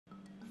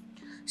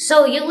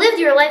So you lived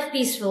your life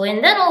peacefully,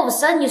 and then all of a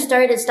sudden you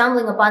started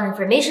stumbling upon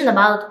information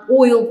about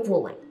oil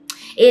pulling.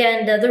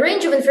 And the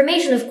range of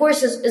information, of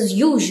course, is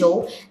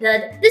usual,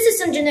 that this is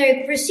some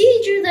generic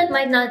procedure that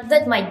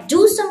might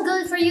do some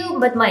good for you,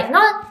 but might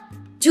not,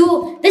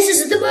 to this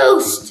is the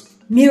most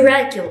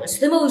miraculous,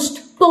 the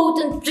most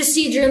potent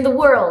procedure in the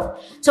world.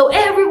 So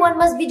everyone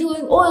must be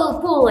doing oil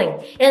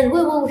pulling, and we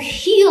will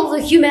heal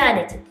the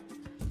humanity.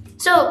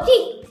 So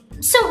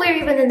somewhere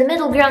even in the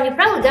middle ground, you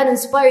probably got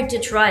inspired to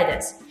try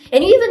this.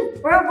 And you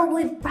even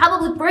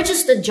probably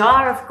purchased a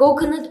jar of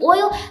coconut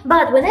oil,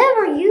 but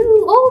whenever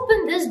you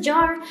open this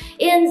jar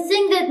and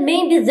think that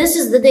maybe this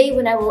is the day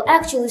when I will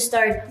actually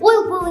start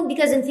oil pulling,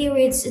 because in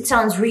theory it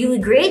sounds really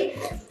great,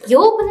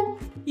 you open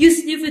it, you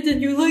sniff it, and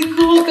you're like,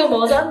 oh, come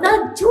on, I'm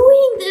not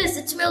doing this,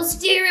 it smells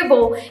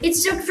terrible,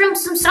 it's from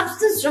some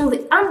substance from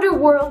the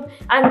underworld,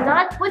 I'm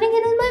not putting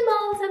it in my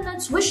mouth, I'm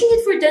not swishing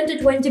it for 10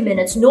 to 20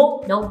 minutes,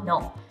 no.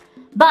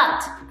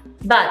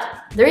 But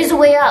there is a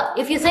way out.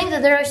 If you think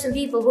that there are some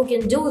people who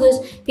can do this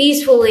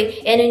peacefully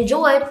and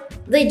enjoy it,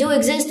 they do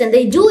exist and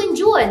they do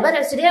enjoy it. But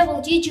today I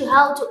will teach you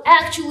how to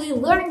actually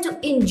learn to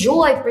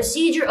enjoy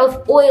procedure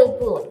of oil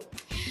pulling.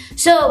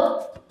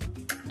 So,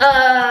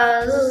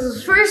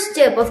 first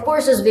tip, of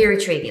course, is very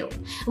trivial.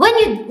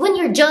 When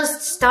you're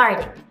just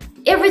starting,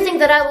 everything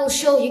that I will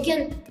show, you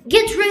can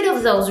get rid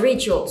of those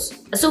rituals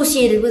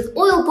associated with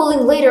oil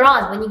pulling later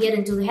on when you get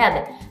into the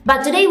habit.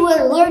 But today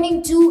we're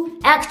learning to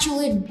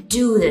actually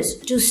do this,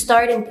 to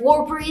start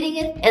incorporating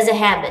it as a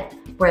habit.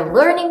 We're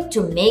learning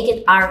to make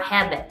it our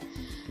habit.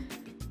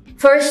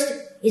 First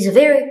is a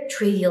very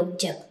trivial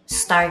tip.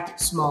 Start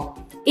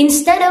small.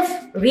 Instead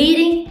of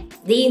reading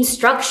the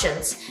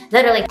instructions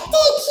that are like, take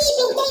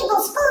heaping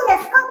tablespoon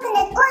of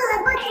coconut oil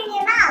and put it in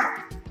your mouth.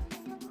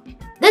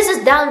 This is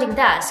a daunting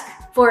task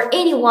for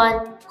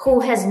anyone who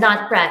has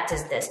not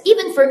practiced this.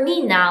 Even for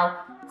me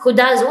now, who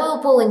does oil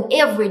pulling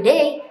every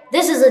day,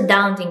 this is a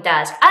daunting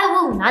task. I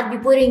will not be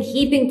putting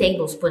heaping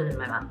tablespoon in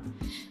my mouth.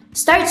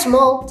 Start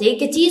small,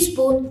 take a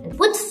teaspoon and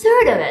put a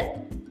third of it.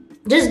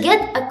 Just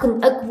get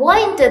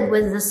acquainted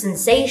with the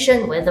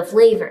sensation, with the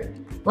flavor,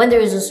 when there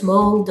is a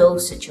small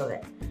dosage of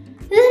it.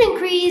 Then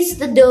increase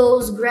the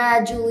dose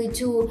gradually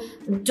to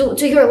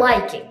your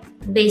liking,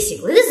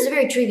 basically. This is a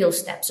very trivial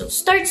step, so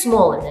start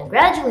small and then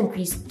gradually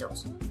increase the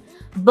dose.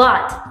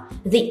 But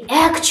the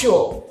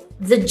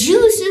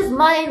juice of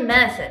my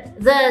method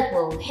that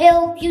will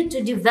help you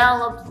to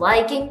develop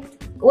liking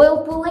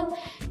oil pulling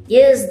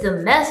is the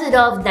method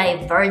of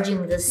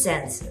diverging the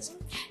senses.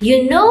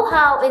 You know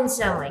how in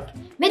some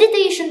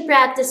meditation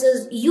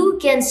practices you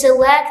can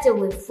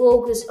selectively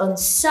focus on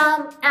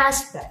some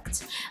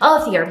aspects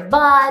of your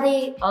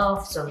body,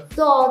 of some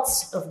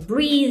thoughts, of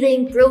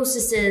breathing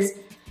processes.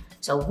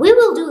 So we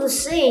will do the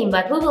same,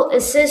 but we will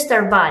assist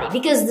our body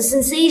because the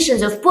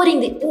sensations of putting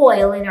the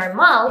oil in our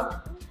mouth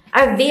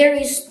are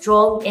very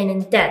strong and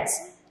intense.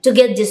 To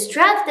get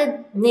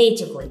distracted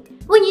natively,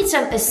 we need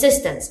some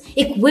assistance,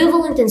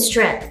 equivalent in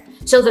strength.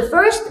 So the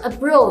first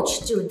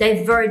approach to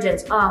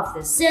divergence of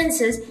the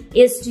senses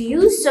is to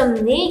use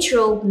some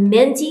natural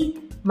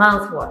minty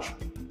mouthwash.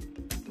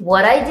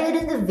 What I did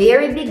in the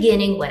very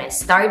beginning when I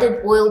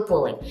started oil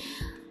pulling,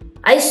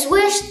 I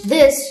swished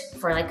this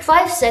for like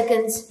 5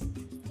 seconds,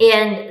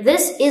 and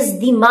this is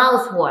the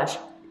mouthwash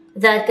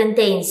that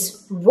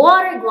contains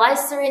water,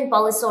 glycerin,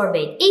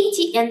 polysorbate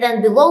 80, and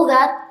then below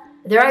that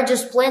there are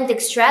just plant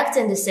extracts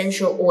and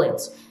essential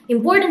oils.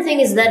 Important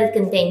thing is that it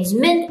contains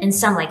mint and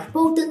some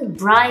potent,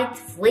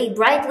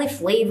 brightly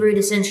flavored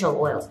essential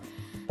oils.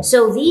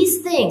 So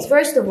these things,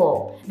 first of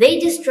all, they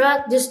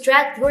distract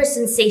your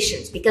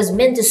sensations because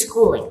mint is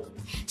cooling.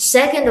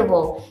 Second of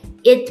all,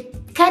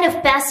 it kind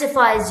of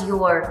pacifies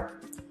your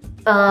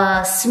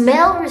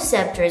smell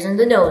receptors in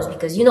the nose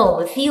because we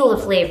feel the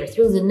flavor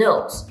through the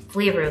nose,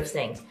 flavor of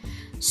things.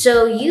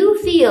 So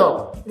you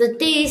feel the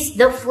taste,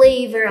 the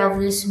flavor of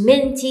this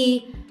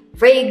minty,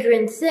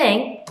 fragrant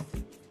thing,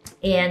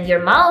 and your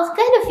mouth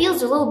kind of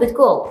feels a little bit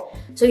cold.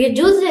 So you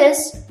do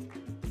this,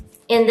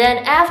 and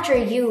then after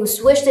you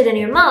swished it in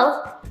your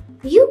mouth,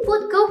 you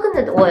put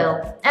coconut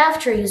oil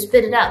after you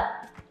spit it out.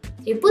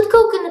 You put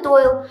coconut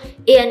oil,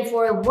 and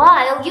for a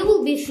while you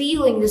will be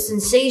feeling the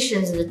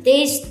sensations, the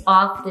taste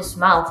of this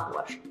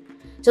mouthwash.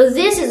 So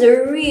this is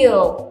a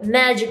real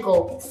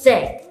magical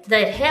thing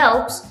that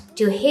helps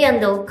to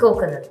handle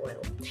coconut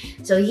oil.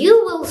 So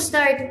you will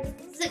start,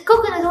 the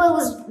coconut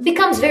oil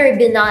becomes very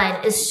benign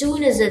as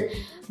soon as it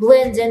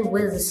blends in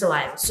with the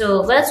saliva.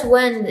 So that's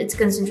when its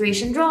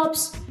concentration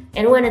drops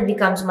and when it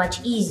becomes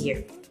much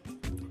easier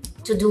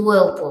to do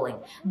oil pulling.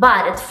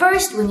 But at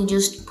first, when you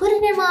just put it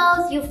in your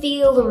mouth, you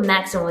feel the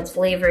maximum of its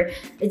flavor,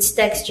 its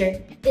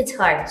texture. It's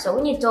hard, so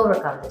we need to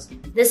overcome this.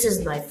 This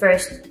is my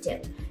first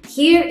tip.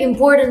 Here,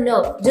 important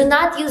note, do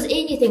not use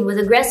anything with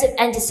aggressive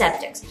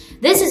antiseptics.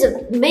 This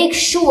is make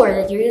sure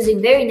that you're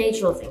using very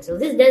natural things. So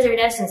this Desert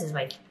Essence is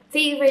my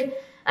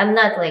favorite. I'm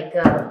not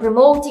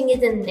promoting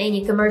it in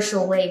any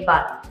commercial way,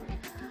 but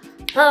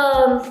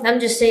I'm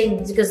just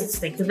saying because it's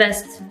the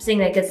best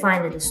thing I could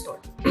find in the store.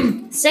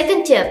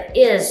 Second tip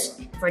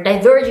is for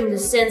diverging the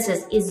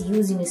senses is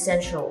using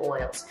essential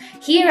oils.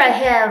 Here I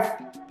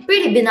have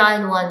pretty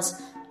benign ones,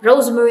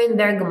 rosemary and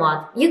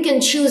bergamot. You can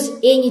choose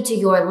any to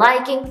your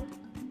liking.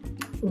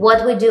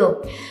 What we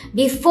do,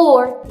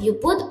 before you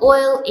put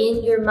oil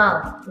in your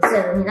mouth,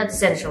 not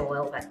essential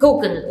oil, but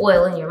coconut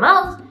oil in your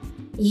mouth,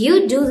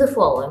 you do the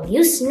following.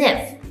 You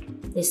sniff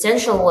the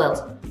essential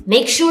oils.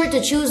 Make sure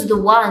to choose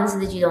the ones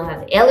that you don't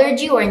have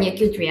allergy or any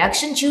acute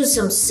reaction. Choose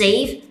some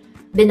safe,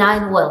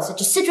 benign oils, such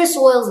as citrus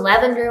oils,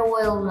 lavender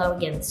oil, now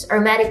again, it's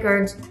aromatic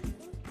herbs.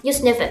 You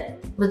sniff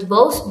it with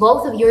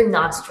both of your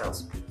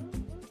nostrils.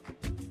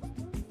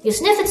 You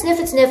sniff it,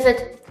 sniff it, sniff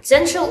it.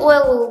 Essential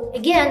oil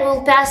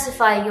will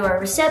pacify your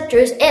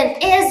receptors,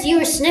 and as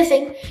you're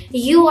sniffing,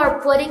 you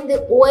are putting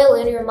the oil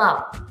in your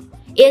mouth.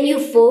 And you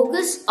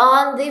focus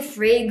on the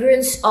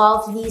fragrance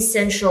of the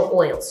essential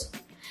oils.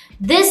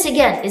 This,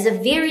 again, is a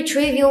very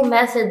trivial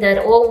method that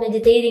all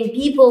meditating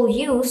people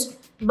use,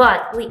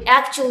 but we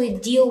actually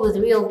deal with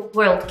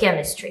real-world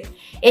chemistry.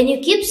 And you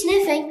keep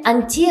sniffing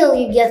until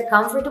you get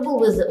comfortable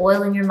with the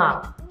oil in your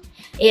mouth.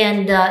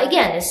 And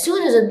again, as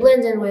soon as it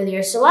blends in with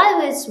your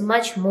saliva, it's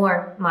much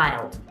more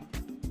mild.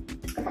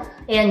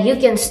 And you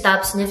can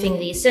stop sniffing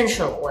the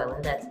essential oil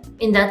at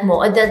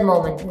that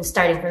moment, and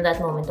starting from that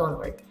moment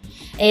onward.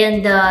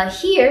 And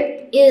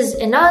here is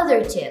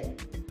another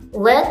tip.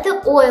 Let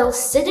the oil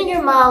sit in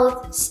your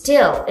mouth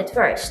still at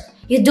first.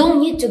 You don't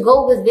need to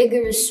go with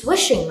vigorous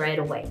swishing right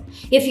away.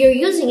 If you're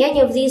using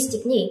any of these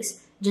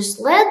techniques,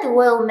 just let the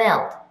oil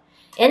melt.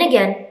 And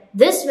again,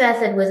 this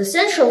method with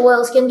essential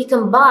oils can be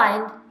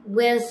combined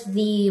with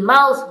the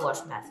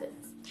mouthwash method.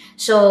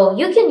 So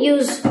you can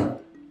use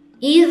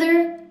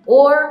either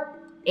or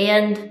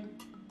and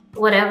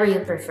whatever you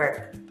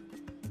prefer.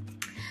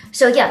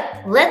 So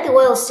yeah, let the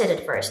oil sit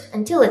at first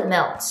until it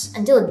melts,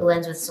 until it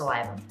blends with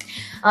saliva.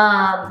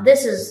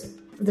 This is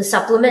the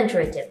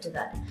supplementary tip to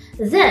that.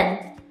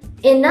 Then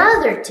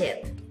another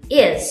tip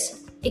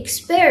is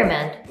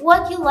experiment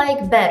what you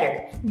like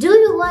better. Do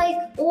you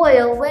like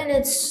oil when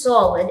it's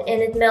solid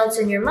and it melts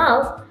in your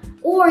mouth,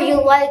 or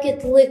you like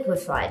it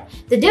liquefied?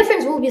 The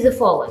difference will be the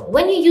following.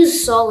 When you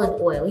use solid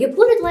oil, you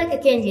put it like a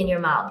candy in your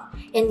mouth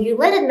and you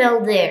let it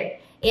melt there.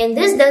 And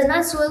this does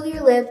not soil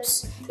your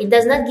lips. It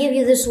does not give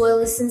you this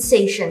oily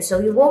sensation, so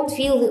you won't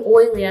feel the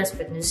oily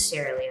aspect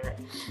necessarily of it.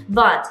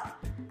 But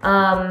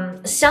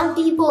some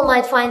people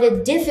might find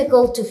it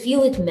difficult to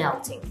feel it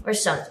melting or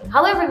something.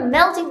 However, we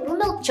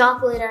melt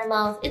chocolate in our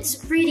mouth.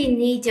 It's a pretty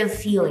native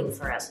feeling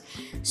for us.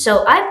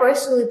 So I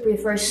personally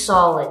prefer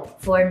solid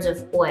forms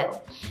of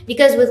oil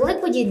because with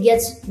liquid it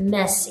gets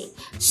messy.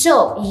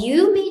 So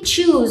you may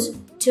choose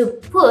to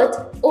put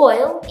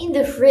oil in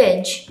the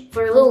fridge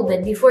for a little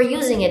bit before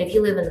using it if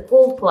you live in the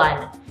cold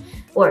climate,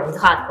 or the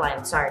hot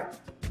climate, sorry.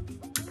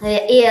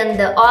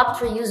 And opt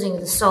for using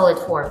the solid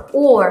form.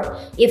 Or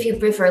if you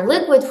prefer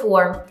liquid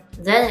form,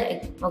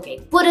 then, okay,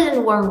 put it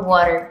in warm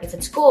water if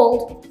it's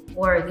cold,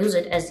 or use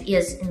it as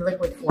is in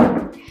liquid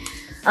form.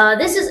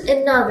 This is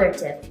another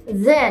tip.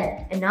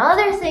 Then,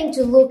 another thing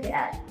to look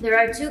at, there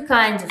are two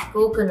kinds of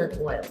coconut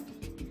oil.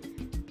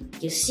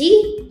 You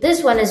see,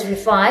 this one is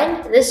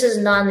refined, this is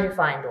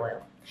non-refined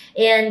oil.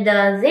 And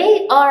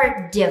they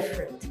are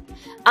different.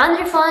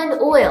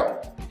 Unrefined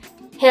oil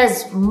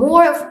has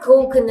more of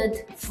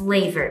coconut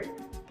flavor.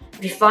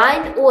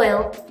 Refined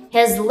oil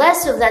has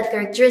less of that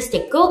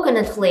characteristic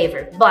coconut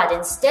flavor, but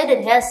instead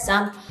it has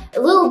a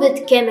little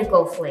bit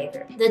chemical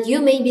flavor that you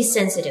may be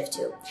sensitive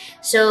to.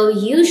 So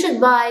you should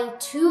buy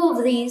 2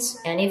 of these,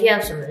 and if you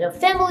have some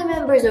family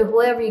members or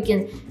whoever, you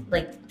can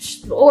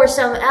or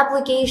some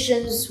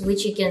applications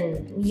which you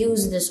can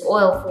use this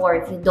oil for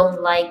if you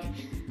don't like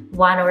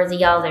one or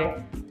the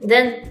other.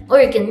 Then,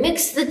 or you can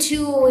mix the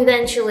 2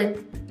 eventually.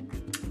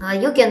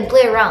 You can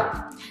play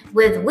around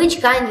with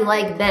which kind you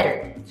like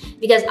better.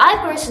 Because I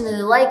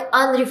personally like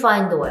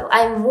unrefined oil.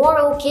 I'm more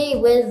okay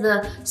with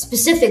the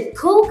specific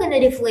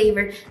coconutty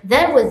flavor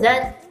than with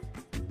that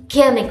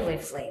chemically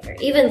flavor.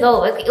 Even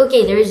though,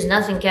 okay, there is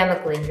nothing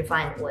chemical in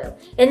refined oil.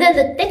 And then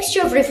the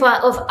texture of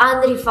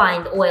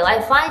unrefined oil,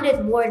 I find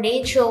it more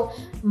natural,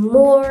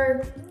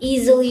 more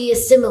easily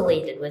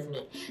assimilated with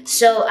me.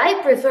 So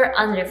I prefer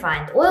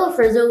unrefined oil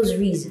for those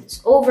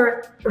reasons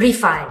over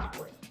refined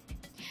oil.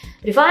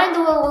 Refined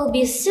oil will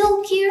be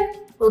silkier,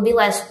 will be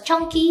less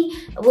chunky,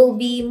 will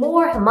be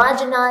more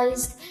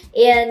homogenized,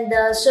 and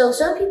so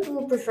some people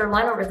will prefer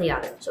one over the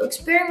other. So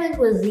experiment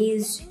with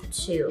these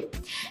 2.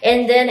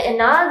 And then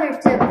another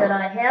tip that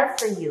I have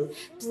for you,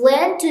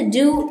 plan to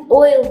do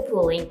oil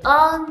pulling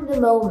on the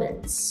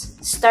moments.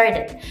 Start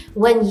it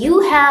when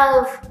you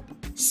have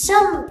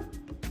some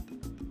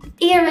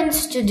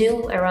errands to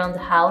do around the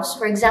house,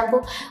 for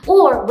example,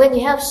 or when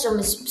you have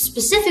some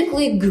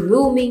specifically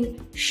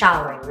grooming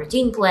showering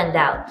routine planned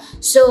out.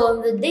 So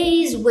on the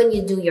days when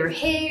you do your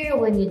hair,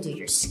 when you do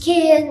your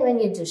skin, when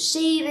you do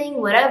shaving,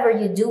 whatever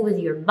you do with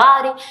your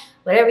body,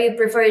 whatever you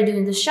prefer to do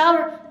in the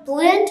shower,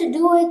 plan to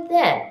do it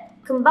then.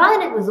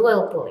 Combine it with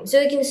oil pulling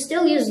so you can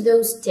still use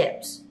those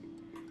tips.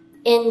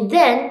 And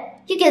then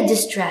you get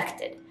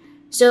distracted.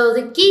 So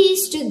the key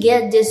is to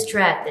get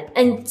distracted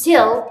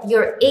until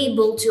you're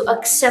able to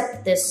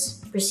accept this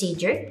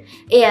procedure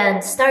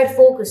and start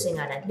focusing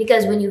on it.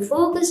 Because when you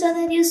focus on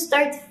it, you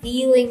start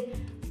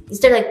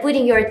like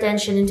putting your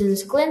attention into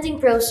this cleansing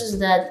process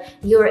that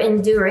you're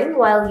enduring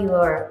while you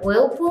are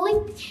oil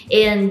pulling.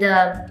 And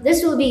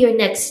this will be your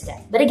next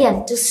step. But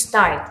again, to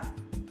start,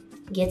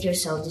 get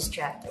yourself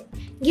distracted.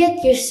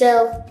 Get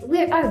yourself,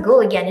 where our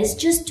goal again is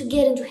just to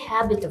get into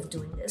habit of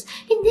doing this.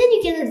 And then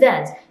you can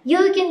advance.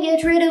 You can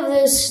get rid of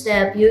this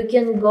step. You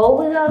can go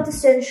without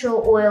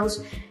essential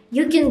oils.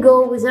 You can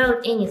go without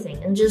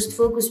anything and just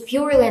focus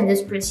purely on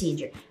this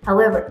procedure.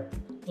 However,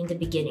 in the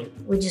beginning,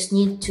 we just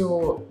need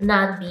to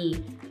not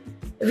be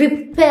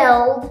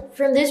repelled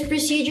from this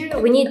procedure.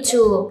 We need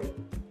to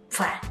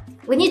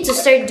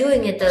start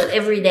doing it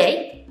every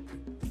day.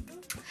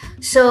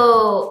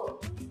 So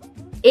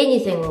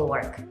anything will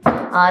work.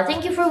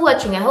 Thank you for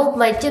watching. I hope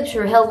my tips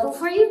were helpful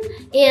for you.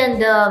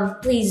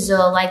 And please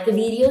like the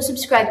video,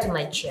 subscribe to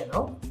my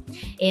channel,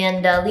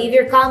 and leave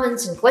your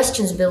comments and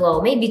questions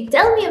below. Maybe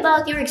tell me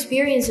about your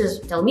experiences.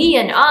 Tell me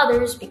and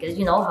others, because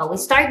you know how we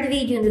start the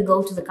video and we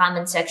go to the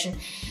comment section.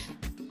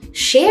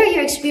 Share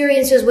your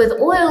experiences with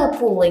oil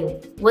pulling.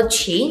 What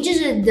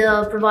changes it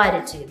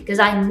provided to you? Because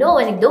I know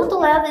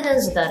anecdotal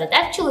evidence that it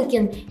actually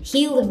can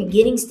heal the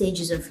beginning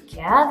stages of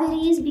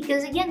cavities.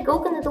 Because again,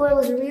 coconut oil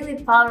is a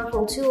really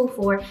powerful tool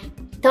for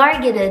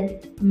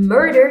targeted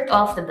murder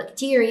of the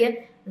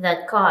bacteria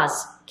that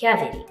cause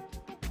cavity.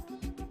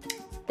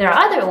 There are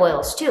other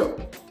oils too.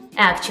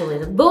 Actually,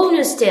 the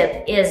bonus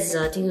tip is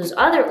to use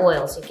other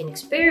oils. You can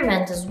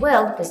experiment as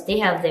well because they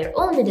have their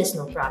own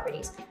medicinal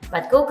properties.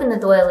 But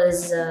coconut oil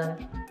is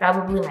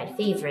probably my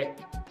favorite.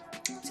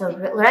 So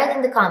write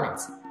in the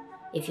comments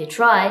if you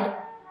tried,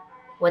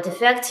 what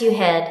effects you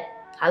had,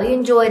 how you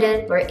enjoyed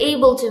it, were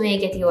able to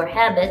make it your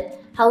habit,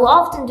 how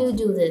often do you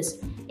do this,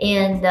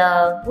 and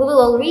we will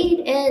all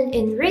read and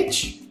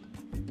enrich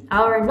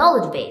our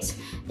knowledge base.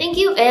 Thank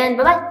you and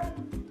bye-bye.